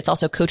University, but it's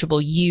also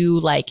Coachable You,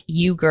 like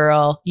you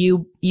girl,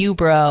 you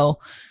bro.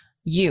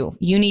 You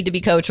need to be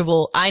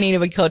coachable. I need to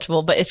be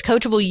coachable, but it's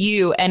Coachable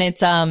You. And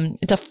it's a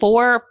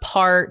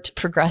 4-part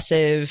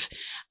progressive,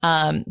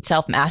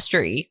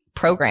 self-mastery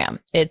program.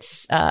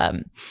 It's,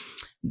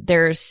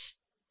 there's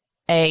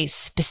a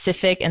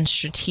specific and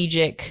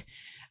strategic,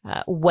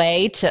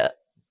 way to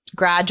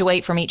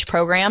graduate from each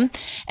program.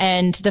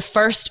 And the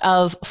first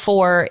of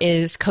 4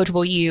 is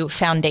Coachable You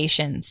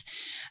Foundations.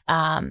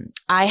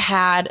 I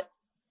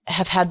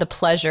have had the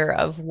pleasure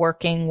of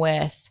working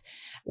with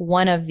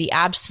one of the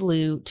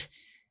absolute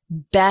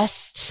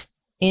best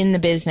in the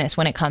business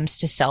when it comes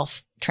to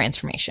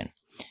self-transformation.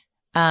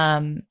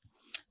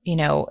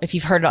 If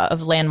you've heard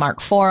of Landmark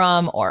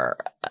Forum or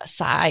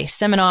Psi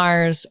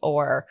Seminars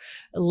or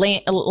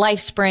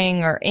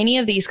LifeSpring or any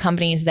of these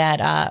companies that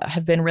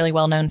have been really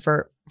well known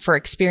for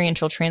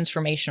experiential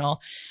transformational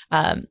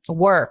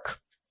work,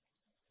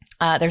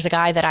 there's a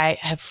guy that I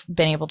have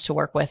been able to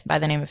work with by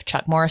the name of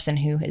Chuck Morrison,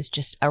 who is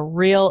just a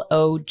real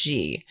OG.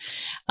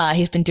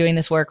 He's been doing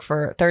this work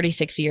for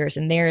 36 years.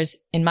 And there's,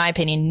 in my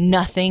opinion,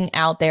 nothing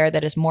out there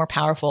that is more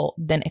powerful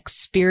than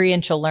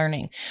experiential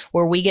learning,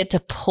 where we get to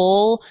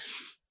pull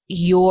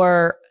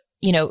your,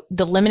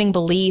 the limiting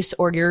beliefs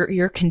or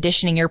your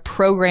conditioning, your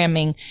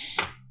programming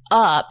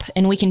up.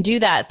 And we can do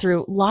that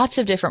through lots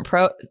of different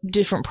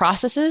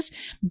processes,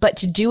 but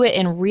to do it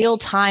in real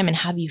time and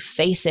have you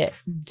face it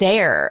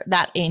there,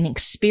 that in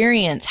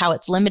experience how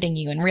it's limiting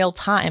you in real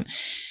time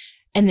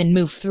and then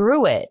move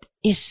through it,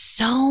 is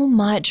so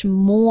much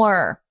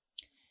more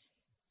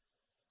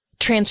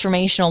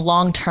transformational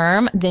long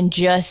term than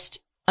just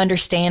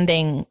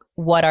understanding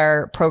what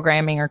our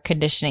programming or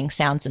conditioning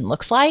sounds and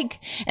looks like,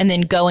 and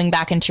then going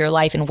back into your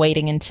life and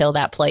waiting until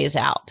that plays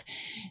out.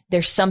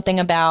 There's something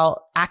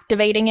about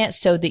activating it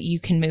so that you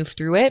can move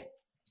through it,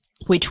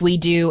 which we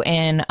do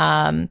in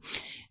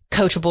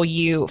Coachable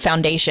You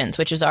Foundations,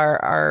 which is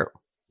our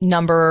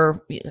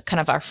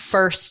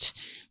first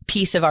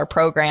piece of our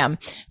program.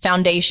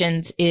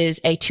 Foundations is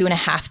a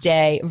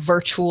 2.5-day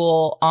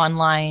virtual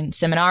online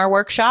seminar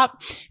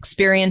workshop,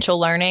 experiential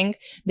learning.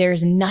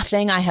 There's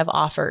nothing I have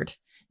offered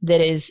that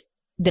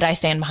I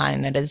stand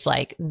behind that is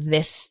like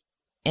this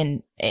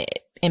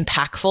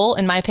impactful,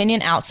 in my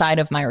opinion, outside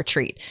of my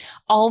retreat.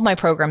 All of my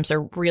programs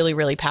are really,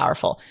 really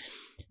powerful.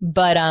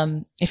 But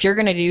if you're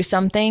going to do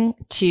something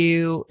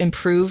to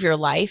improve your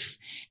life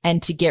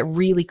and to get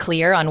really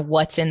clear on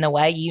what's in the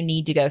way, you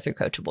need to go through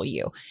Coachable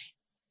You.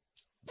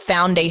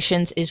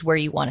 Foundations is where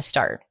you want to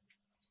start.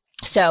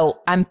 So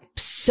I'm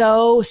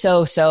so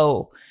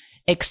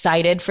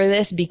excited for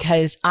this,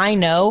 because I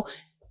know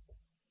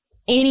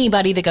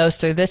anybody that goes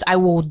through this, I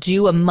will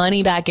do a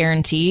money back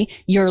guarantee.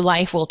 Your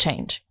life will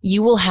change.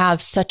 You will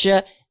have such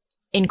a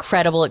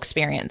incredible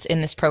experience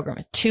in this program.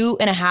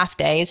 2.5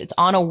 days. It's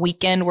on a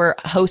weekend. We're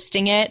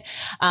hosting it.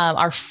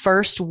 Our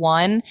first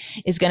one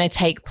is going to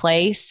take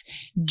place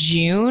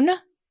June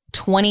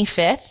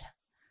 25th,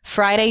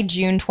 Friday,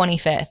 June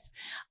 25th.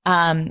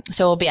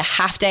 So it'll be a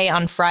half day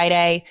on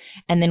Friday,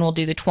 and then we'll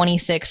do the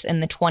 26th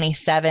and the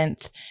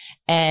 27th.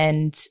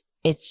 And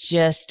it's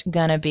just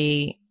going to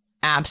be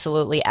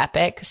absolutely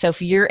epic. So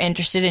if you're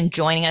interested in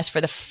joining us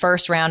for the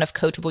first round of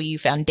Coachable You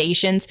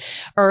Foundations,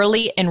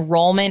 early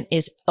enrollment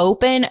is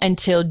open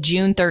until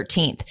June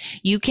 13th.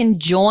 You can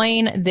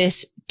join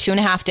this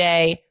 2.5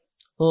 day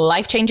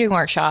life-changing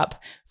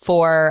workshop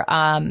for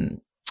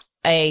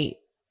a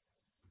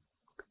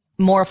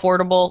more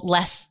affordable,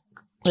 less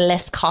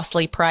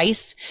costly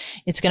price.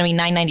 It's going to be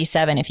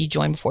 $9.97 if you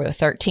join before the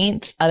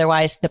 13th.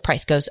 Otherwise, the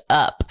price goes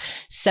up.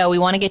 So we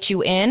want to get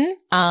you in.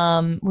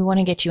 We want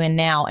to get you in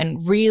now.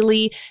 And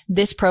really,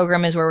 this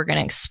program is where we're going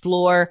to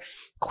explore,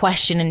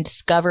 question, and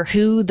discover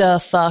who the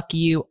fuck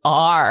you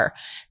are.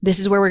 This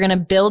is where we're going to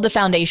build the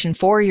foundation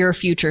for your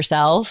future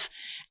self.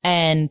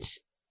 And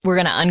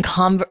we're going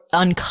to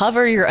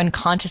uncover your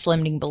unconscious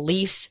limiting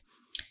beliefs,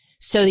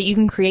 so that you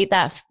can create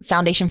that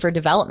foundation for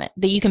development,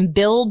 that you can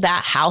build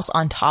that house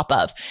on top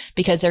of,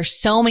 because there's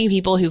so many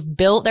people who've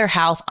built their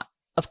house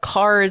of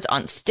cards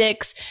on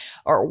sticks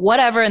or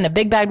whatever. And the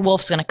big bad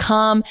wolf's going to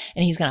come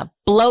and he's going to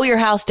blow your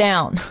house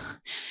down.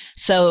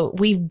 So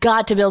we've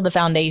got to build the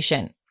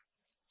foundation.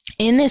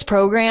 In this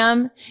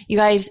program, you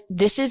guys,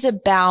 this is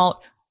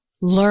about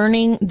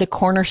learning the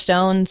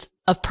cornerstones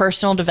of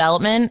personal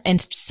development and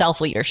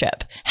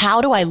self-leadership.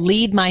 How do I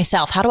lead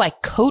myself? How do I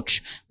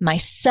coach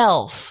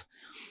myself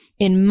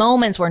in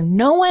moments where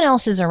no one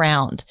else is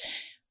around?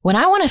 When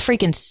I want to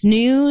freaking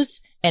snooze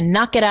and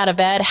not get out of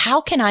bed,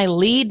 how can I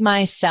lead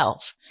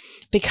myself?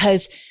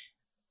 Because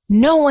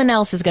no one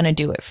else is going to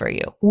do it for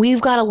you.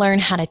 We've got to learn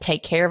how to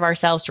take care of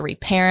ourselves, to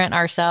reparent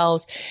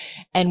ourselves.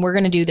 And we're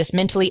going to do this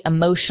mentally,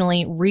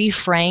 emotionally,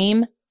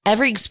 reframe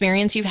every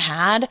experience you've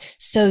had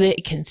so that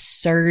it can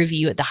serve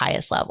you at the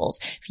highest levels.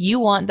 If you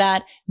want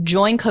that,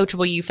 join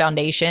Coachable You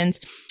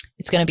Foundations.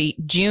 It's going to be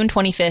June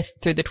 25th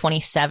through the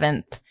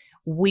 27th.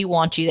 We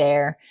want you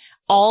there.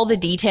 All the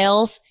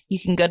details, you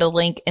can go to the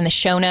link in the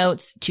show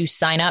notes to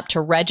sign up,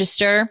 to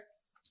register,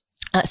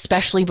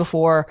 especially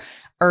before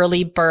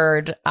early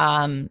bird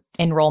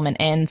enrollment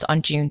ends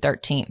on June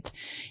 13th.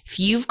 If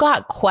you've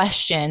got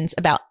questions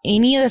about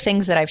any of the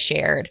things that I've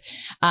shared,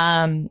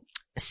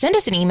 send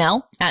us an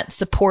email at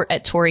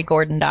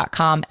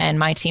support@torigordon.com, and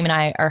my team and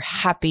I are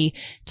happy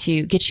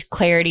to get you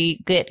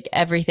clarity, get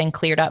everything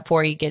cleared up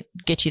for you,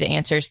 get you the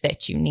answers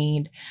that you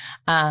need.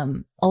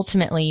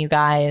 Ultimately, you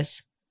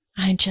guys,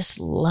 I just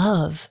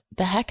love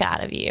the heck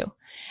out of you.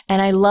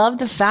 And I love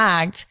the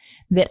fact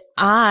that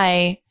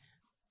I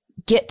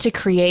get to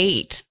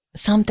create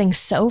something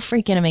so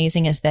freaking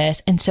amazing as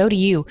this. And so do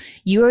you.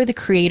 You are the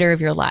creator of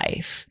your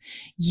life.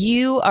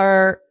 You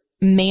are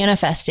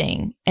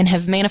manifesting and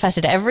have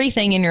manifested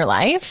everything in your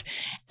life,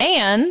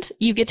 and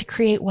you get to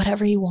create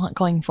whatever you want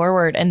going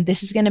forward. And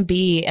this is going to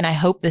be, and I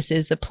hope this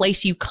is the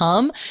place you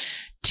come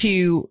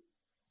to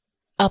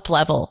up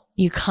level.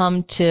 You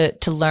come to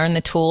learn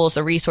the tools,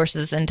 the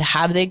resources, and to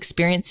have the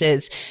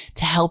experiences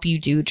to help you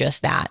do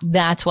just that.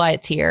 That's why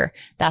it's here.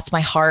 That's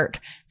my heart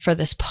for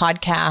this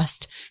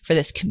podcast, for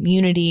this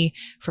community,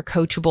 for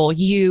Coachable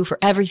You, for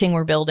everything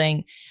we're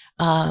building.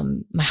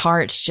 My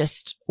heart's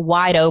just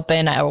wide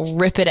open. I'll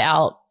rip it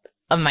out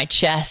of my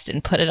chest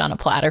and put it on a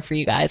platter for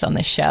you guys on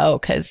the show,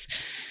 because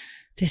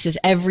this is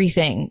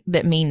everything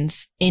that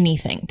means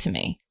anything to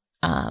me.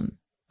 I'm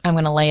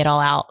going to lay it all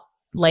out,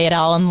 lay it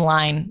all on the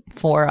line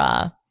for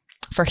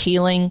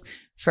healing,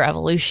 for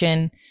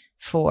evolution,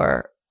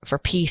 for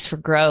peace, for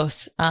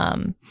growth,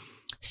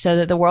 so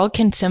that the world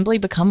can simply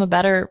become a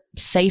better,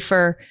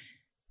 safer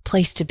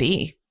place to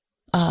be.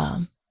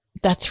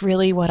 That's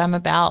really what I'm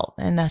about.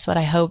 And that's what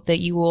I hope that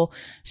you will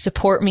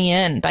support me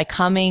in by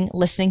coming,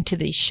 listening to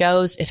these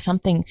shows. If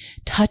something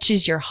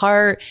touches your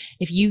heart,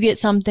 if you get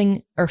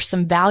something or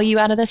some value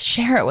out of this,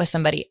 share it with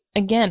somebody.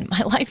 Again, my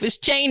life has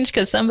changed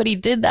because somebody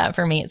did that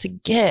for me. It's a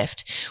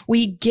gift.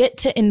 We get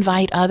to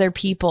invite other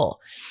people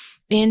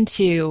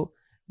into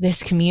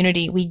this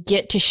community. We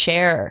get to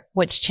share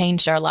what's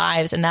changed our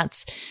lives. And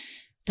that's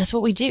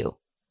what we do.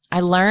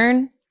 I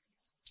learn,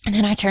 and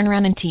then I turn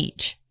around and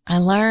teach. I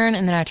learn,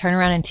 and then I turn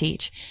around and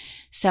teach.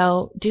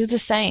 So do the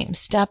same.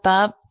 Step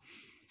up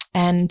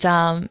and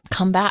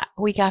come back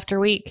week after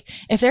week.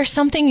 If there's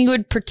something you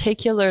would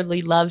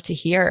particularly love to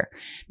hear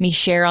me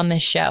share on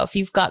this show, if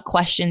you've got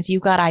questions,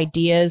 you've got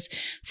ideas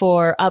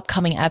for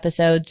upcoming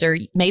episodes, or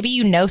maybe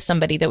you know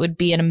somebody that would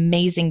be an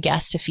amazing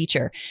guest to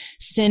feature,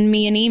 send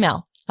me an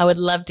email. I would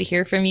love to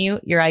hear from you,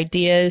 your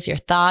ideas, your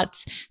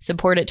thoughts,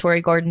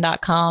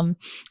 support@torigordon.com.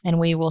 And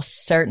we will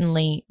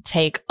certainly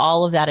take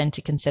all of that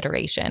into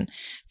consideration.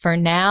 For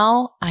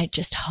now, I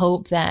just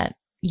hope that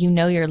you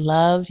know you're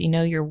loved, you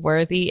know you're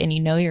worthy, and you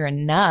know you're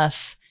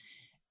enough.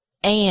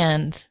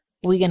 And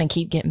we're going to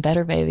keep getting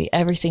better, baby,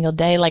 every single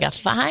day, like a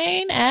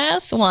fine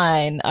ass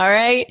wine. All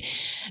right.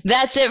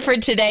 That's it for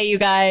today, you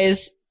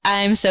guys.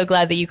 I'm so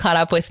glad that you caught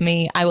up with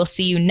me. I will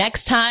see you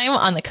next time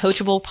on the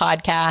Coachable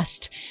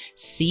Podcast.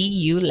 See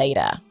you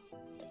later.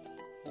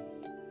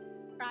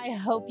 I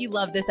hope you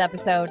loved this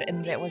episode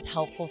and that it was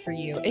helpful for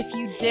you. If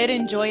you did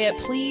enjoy it,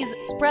 please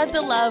spread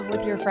the love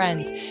with your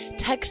friends.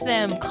 Text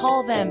them,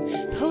 call them,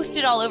 post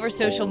it all over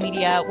social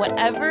media.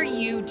 Whatever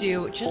you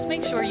do, just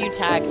make sure you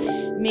tag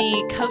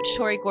me, Coach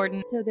Tori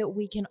Gordon, so that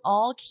we can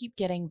all keep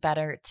getting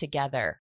better together.